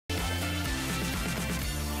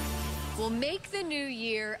Well, make the new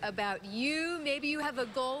year about you. Maybe you have a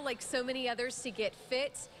goal like so many others to get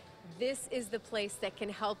fit. This is the place that can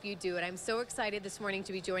help you do it. I'm so excited this morning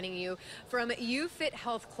to be joining you from Youfit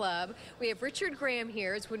Health Club. We have Richard Graham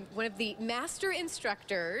here. He's one of the master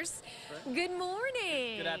instructors. Right. Good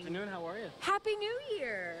morning. Good afternoon. How are you? Happy New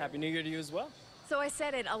Year. Happy New Year to you as well. So I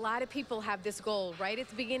said it, a lot of people have this goal right at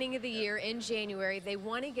the beginning of the year in January. They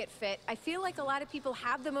want to get fit. I feel like a lot of people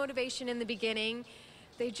have the motivation in the beginning.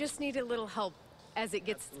 They just need a little help as it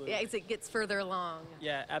gets further along.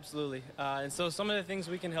 Yeah, absolutely. And so some of the things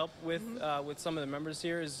we can help with some of the members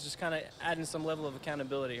here is just kind of adding some level of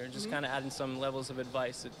accountability, or just kind of adding some levels of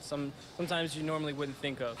advice that sometimes you normally wouldn't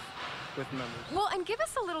think of with members. Well, and give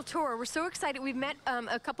us a little tour. We're so excited. We've met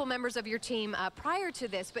a couple members of your team prior to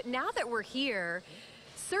this, but now that we're here,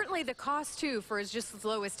 certainly the cost too for just as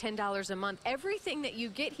low as $10 a month. Everything that you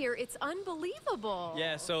get here, it's unbelievable.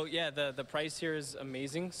 Yeah, so yeah, the price here is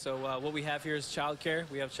amazing. So what we have here is childcare.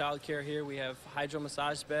 We have childcare here. We have hydro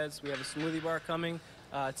massage beds. We have a smoothie bar coming.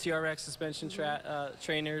 TRX suspension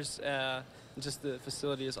trainers. Just the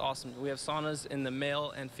facility is awesome. We have saunas in the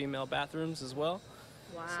male and female bathrooms as well.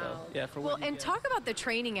 Wow. So, yeah, talk about the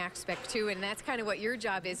training aspect too, and that's kind of what your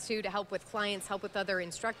job is too, to help with clients, help with other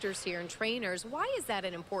instructors here and trainers. Why is that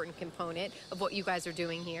an important component of what you guys are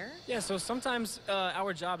doing here? Yeah, so sometimes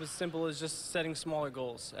our job is simple as just setting smaller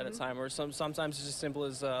goals at a time, or sometimes it's just simple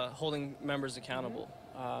as holding members accountable.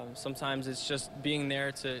 Sometimes it's just being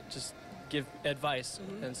there to just give advice,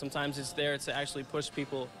 and sometimes it's there to actually push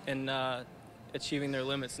people in achieving their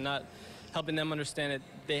limits, not helping them understand that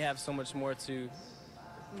they have so much more to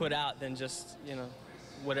put out than just,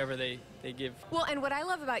 whatever they give. Well, and what I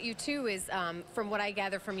love about you too is, from what I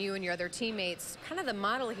gather from you and your other teammates, kind of the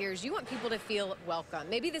model here is you want people to feel welcome.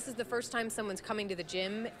 Maybe this is the first time someone's coming to the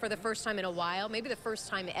gym for the first time in a while, maybe the first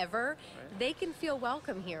time ever. Right. They can feel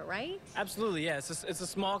welcome here, right? Absolutely, yeah. It's a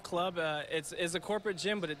small club. It's a corporate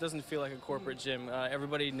gym, but it doesn't feel like a corporate gym.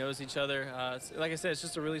 Everybody knows each other. Like I said, it's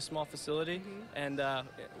just a really small facility, and the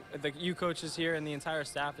U coaches here and the entire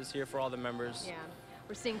staff is here for all the members. Yeah.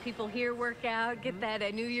 We're seeing people here work out, get that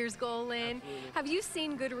New Year's goal in. Absolutely. Have you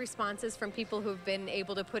seen good responses from people who've been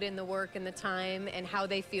able to put in the work and the time, and how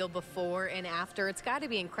they feel before and after? It's got to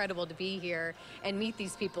be incredible to be here and meet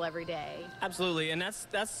these people every day. Absolutely, and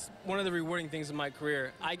that's one of the rewarding things in my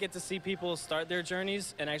career. I get to see people start their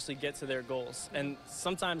journeys and actually get to their goals. And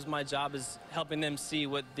sometimes my job is helping them see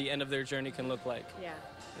what the end of their journey can look like. Yeah.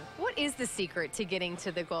 What is the secret to getting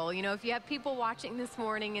to the goal? If you have people watching this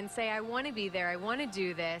morning and say, I want to be there, I want to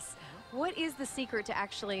do this, what is the secret to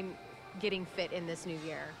actually getting fit in this new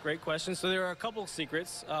year? Great question. So there are a couple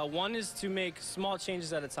secrets. One is to make small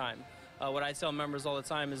changes at a time. What I tell members all the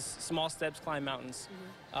time is small steps climb mountains.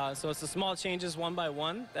 So it's the small changes one by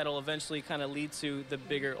one that'll eventually kind of lead to the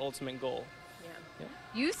bigger ultimate goal.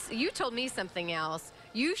 Yeah. You told me something else.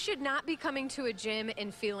 You should not be coming to a gym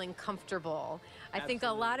and feeling comfortable. I think a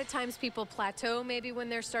lot of times people plateau maybe when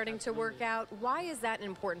they're starting to work out. Why is that an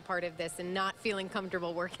important part of this, and not feeling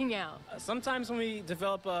comfortable working out? Sometimes when we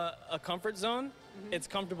develop a comfort zone, it's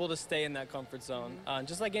comfortable to stay in that comfort zone.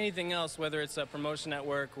 Just like anything else, whether it's a promotion at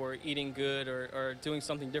work or eating good or doing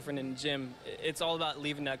something different in the gym, it's all about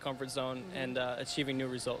leaving that comfort zone and achieving new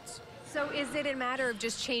results. So is it a matter of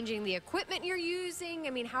just changing the equipment you're using? I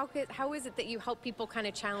mean, how is it that you help people kind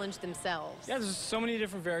of challenge themselves? Yeah, there's so many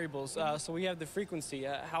different variables. So we have the frequency,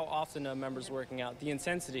 how often a member's working out, the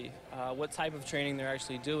intensity, what type of training they're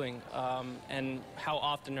actually doing, and how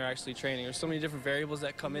often they're actually training. There's so many different variables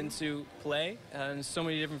that come into play, and so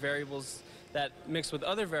many different variables that mixed with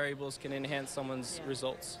other variables can enhance someone's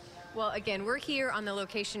results. Well, again, we're here on the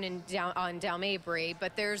location on Dalmabry,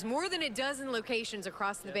 but there's more than a dozen locations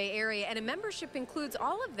across the Bay Area, and a membership includes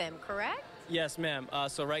all of them, correct? Yes, ma'am.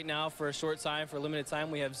 So right now, for a short time, for a limited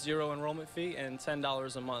time, we have $0 enrollment fee and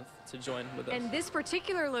 $10 a month to join with us. And this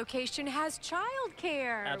particular location has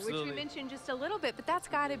childcare, which we mentioned just a little bit, but that's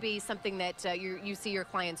got to be something that you see your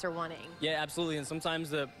clients are wanting. Yeah, absolutely. And sometimes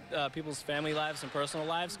the people's family lives and personal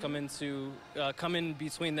lives come in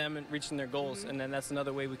between them and reaching their goals, and then that's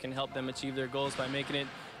another way we can help them achieve their goals, by making it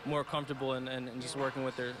more comfortable and just working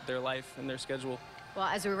with their life and their schedule. Well,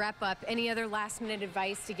 as we wrap up, any other last-minute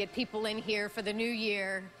advice to get people in here for the new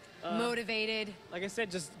year, motivated? Like I said,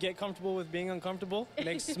 just get comfortable with being uncomfortable.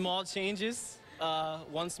 Make small changes,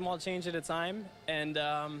 one small change at a time, and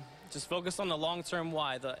just focus on the long-term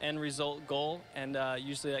why, the end result goal, and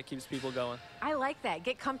usually that keeps people going. I like that.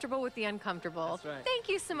 Get comfortable with the uncomfortable. That's right. Thank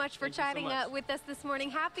you so much for chatting with us this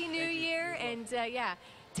morning. Happy New Year, and yeah.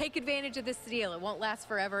 Take advantage of this deal. It won't last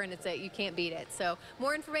forever, and you can't beat it. So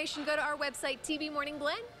more information, go to our website,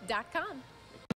 tvmorningblend.com.